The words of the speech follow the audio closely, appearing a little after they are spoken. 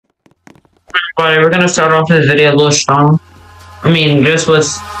But we're gonna start off this video a little strong. I mean, just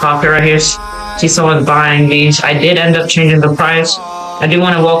what's popular right here. See someone buying these. I did end up changing the price. I do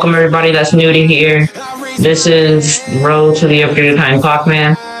want to welcome everybody that's new to here. This is Road to the Upgrade Time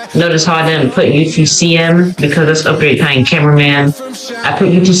Clockman. Notice how I didn't put UTCM because that's Upgrade Time Cameraman. I put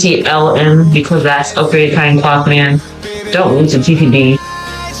UTCLM because that's Upgrade Time Clockman. Don't use the TTD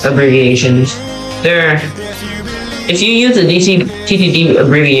abbreviations. If you use the TTD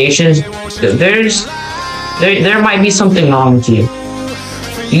abbreviations, there might be something wrong with you.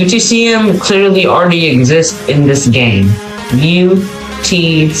 UTCM clearly already exists in this game. UTCM.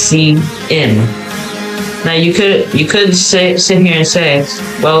 Now you could sit here and say,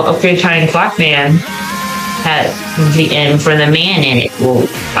 well, Upgrade Time Clockman had the M for the man in it. Well,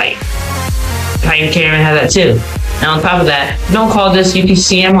 like, Time Cameraman has that too. Now on top of that, don't call this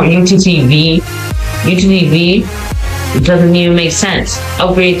UTCM or UTTV. UTTV doesn't even make sense.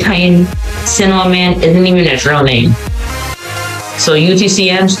 Upgrade Time Cinema Man isn't even its real name. So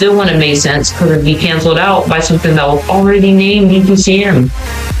UTCM still wouldn't make sense because it'd be cancelled out by something that was already named UTCM.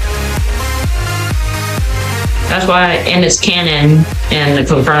 That's why, and it's canon and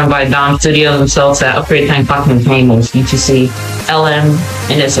confirmed by Dom Studio themselves that Upgrade Time Clockman's name was UTCLM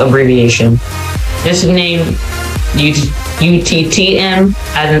and its abbreviation. This is named UTTM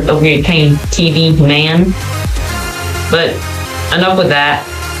as an Upgrade Time TV Man. But enough with that.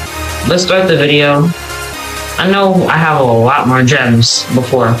 Let's start the video. I know I have a lot more gems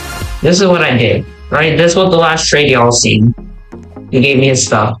before. This is what I did, right? This was the last trade y'all seen. He gave me his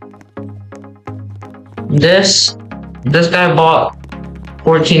stuff. This guy bought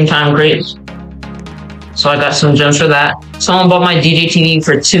 14 time crates. So I got some gems for that. Someone bought my DJ TV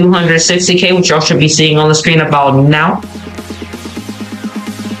for 260k, which y'all should be seeing on the screen about now.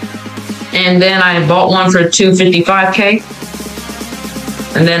 And then I bought one for 255k.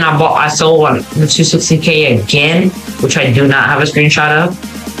 And then I sold one for 260k again, which I do not have a screenshot of.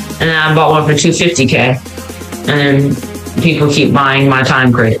 And then I bought one for 250k. And people keep buying my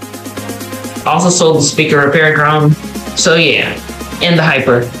time crate. I also sold the speaker repair drum. So yeah, and the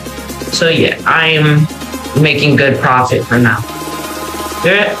hyper. So yeah, I am making good profit for now.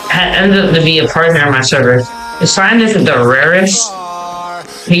 There ended up to be a partner on my server. The sign isn't the rarest.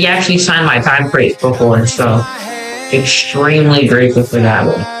 He actually signed my time crate before, so extremely grateful for that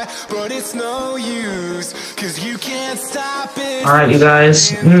one. Alright, you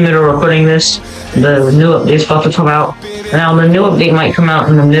guys, in the middle of recording this, the new update's about to come out. Now, the new update might come out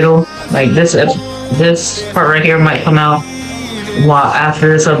in the middle, like this part right here might come out after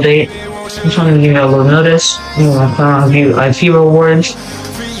this update. I'm just want to give you a little notice. I'm gonna view a few rewards.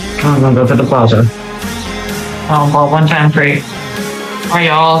 I'm gonna go to the plaza. I'll bought one time crate. Alright,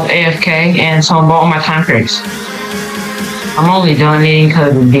 y'all, AFK, and someone bought all my time crates. I'm only donating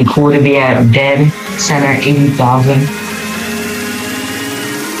because it'd be cool to be at Dead Center 80,000.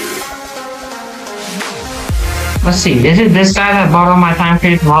 Let's see, is it this guy that bought all my time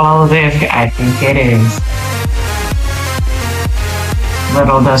crates while I was AFK? I think it is.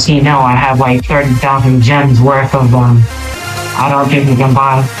 Little does he know I have like 30,000 gems worth of them. I don't think we can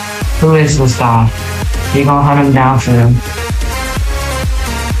buy. Who is this guy? You gonna hunt him down for him.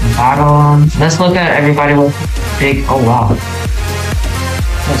 Battle him. Let's look at everybody with big. Oh wow.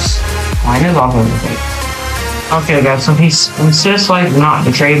 This line is off of the thing. Okay guys, so he's just like not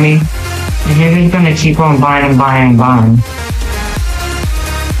betrayed me. And he's gonna keep on buying and buying and buying.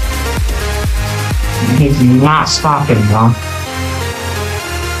 And he's not stopping, bro.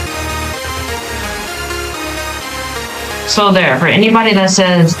 So there, for anybody that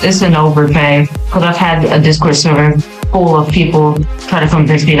says it's an overpay, because I've had a Discord server full of people try to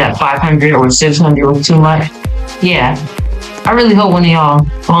convince me that 500 or 600 was too much. Yeah, I really hope one of y'all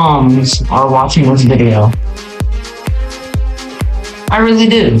bums are watching this video. I really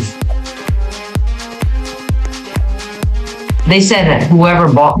do. They said that whoever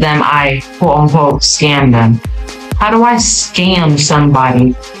bought them, I quote-unquote scammed them. How do I scam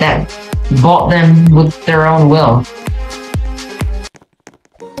somebody that bought them with their own will?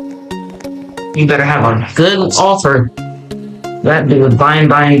 You better have a good offer. That dude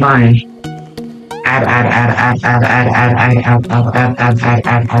buying. Add.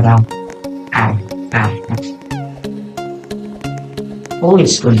 Holy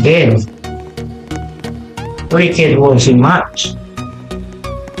spaghetti. 3 kids was too much.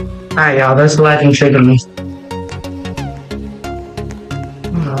 Alright, y'all, that's legend trigger me.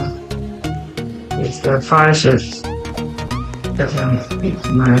 It's the 5, 6, 7, 8,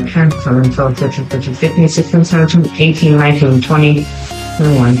 9, 10, 11, 12, 13, 14, 15, 16, 17, 18, 19, 20,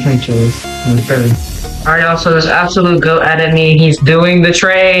 21, 22, and 30. Alright, y'all, so this absolute goat added me. He's doing the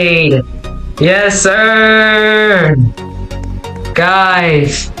trade. Yes, sir!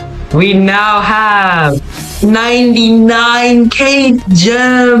 Guys, we now have 99k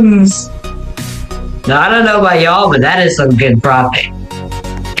gems! Now, I don't know about y'all, but that is some good profit.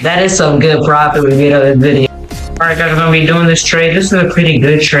 That is some good profit we made on this video. Alright guys, we're gonna be doing this trade. This is a pretty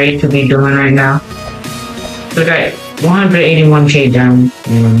good trade to be doing right now. We got 181k gems.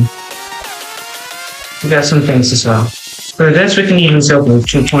 We got some things to sell. For this, we can even sell for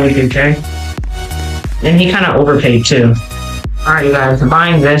 223k. And he kind of overpaid too. Alright, you guys,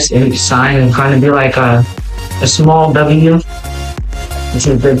 buying this each sign is going to be like a small W. Which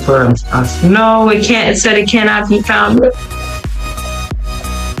is good for us. No, it can't. It said it cannot be found.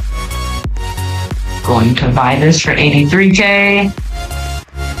 Going to buy this for 83k.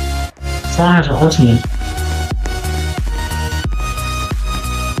 Someone has an ultimate.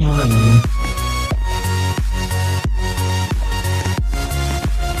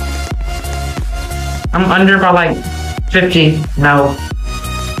 I'm under by like 50, no,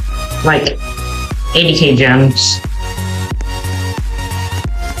 like 80k gems,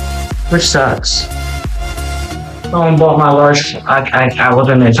 which sucks. Someone bought my large, I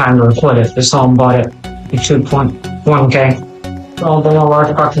wasn't in time to record it, but someone bought it for 2.1k. Someone bought my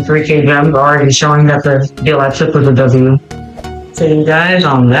large box of 3k gems, already showing that the deal I took was a W. So you guys,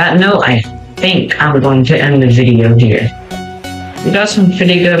 on that note, I think I'm going to end the video here. We got some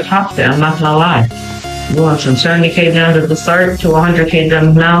pretty good pops there, I'm not gonna lie. We went from 70k gems at the start to 100k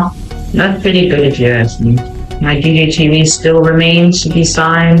gems now. That's pretty good if you ask me. My DJTV still remains to be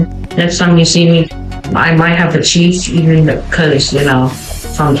signed. Next time you see me, I might have the Chiefs, even because, you know,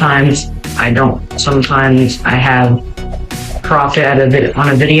 sometimes I don't. Sometimes I have profit on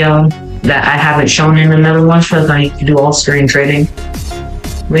a video that I haven't shown in another one because I do all screen trading.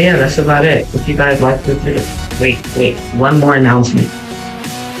 But yeah, that's about it. If you guys like this video, wait, one more announcement.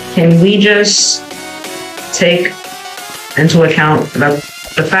 Can we just take into account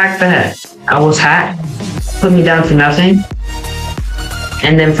the fact that I was hacked, put me down to nothing,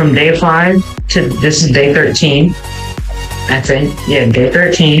 and then from day 5 to this is day 13. That's it. Yeah, day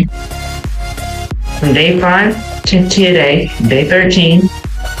 13. From day 5 to today, day 13,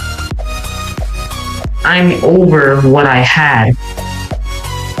 I'm over what I had.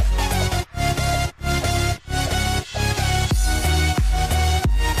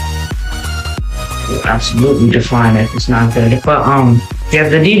 Absolutely define it. It's not good. But you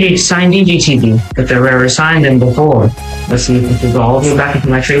have the DJ signed DJTV that they've ever signed them before. Let's see if we can go all the way back into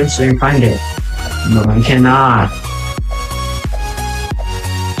my trade so you can find it. No, I cannot.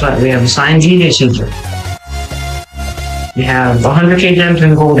 But we have a signed DJTV. We have 100k gems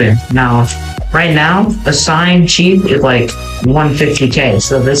in golden. Now, right now, a signed cheap is like 150k.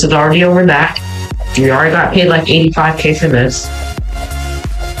 So this is already over that. We already got paid like 85k for this.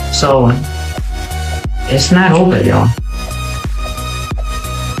 So it's not over, y'all.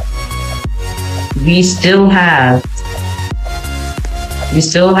 We still have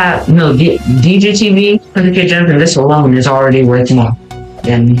no DJTV 100k gems, and this alone is already worth more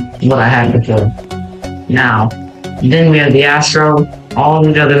than what I had before. Now, then we have the Astro, all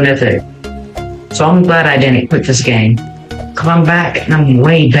the other mythic. So I'm glad I didn't quit this game. Cause I'm back and I'm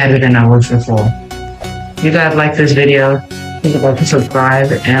way better than I was before. If you guys like this video, please like and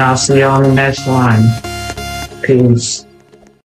subscribe, and I'll see you on the next one. Peace.